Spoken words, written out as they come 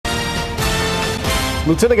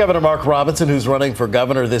Lieutenant Governor Mark Robinson, who's running for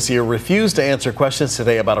governor this year, refused to answer questions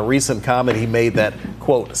today about a recent comment he made that,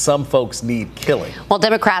 quote, some folks need killing. Well,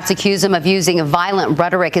 Democrats accuse him of using violent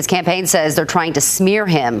rhetoric. His campaign says they're trying to smear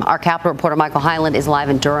him. Our Capitol reporter Michael Hyland is live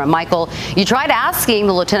in Durham. Michael, you tried asking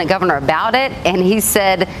the lieutenant governor about it, and he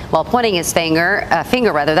said, while pointing his finger,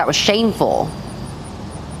 that was shameful.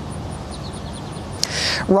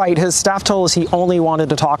 Right. His staff told us he only wanted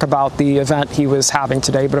to talk about the event he was having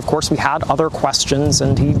today. But of course, we had other questions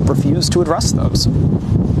and he refused to address those.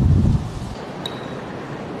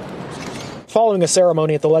 Following a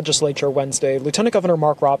ceremony at the legislature Wednesday, Lieutenant Governor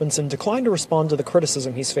Mark Robinson declined to respond to the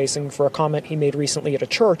criticism he's facing for a comment he made recently at a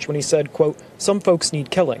church when he said, quote, some folks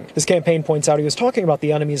need killing. His campaign points out he was talking about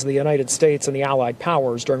the enemies of the United States and the Allied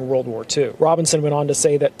powers during World War II. Robinson went on to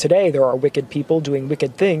say that today there are wicked people doing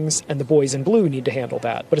wicked things, and the boys in blue need to handle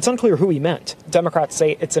that. But it's unclear who he meant. Democrats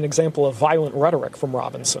say it's an example of violent rhetoric from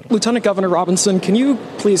Robinson. Lieutenant Governor Robinson, can you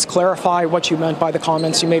please clarify what you meant by the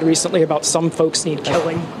comments you made recently about some folks need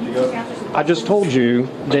killing? I just told you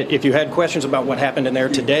that if you had questions about what happened in there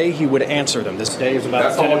today, he would answer them. This day is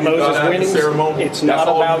about Lieutenant Moses winning. Ceremony. It's not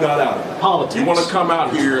about politics. You want to come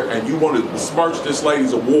out here and you want to besmirch this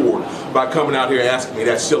lady's award by coming out here and asking me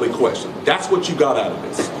that silly question. That's what you got out of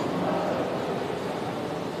this.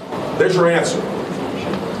 There's your answer.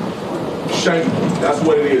 Shame. That's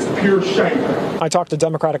what it is. Pure shame. I talked to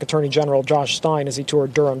Democratic Attorney General Josh Stein as he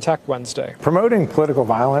toured Durham Tech Wednesday. Promoting political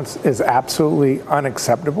violence is absolutely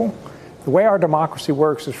unacceptable. The way our democracy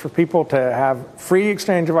works is for people to have free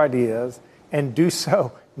exchange of ideas and do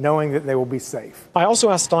so knowing that they will be safe. I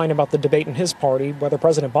also asked Stein about the debate in his party, whether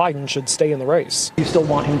President Biden should stay in the race. You still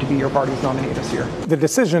want him to be your party's nominee this year? The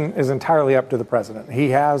decision is entirely up to the president. He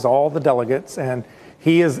has all the delegates, and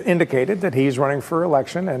he has indicated that he's running for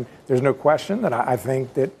election, and there's no question that I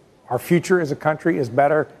think that our future as a country is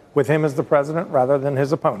better with him as the president rather than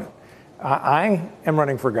his opponent. I am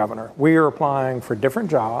running for governor. We are applying for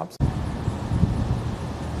different jobs.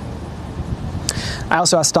 I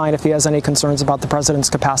also asked Stein if he has any concerns about the president's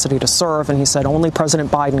capacity to serve, and he said only President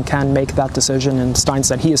Biden can make that decision, and Stein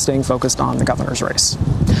said he is staying focused on the governor's race.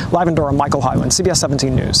 Live in Durham, Michael Hyland, CBS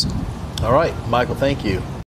 17 News. All right, Michael, thank you.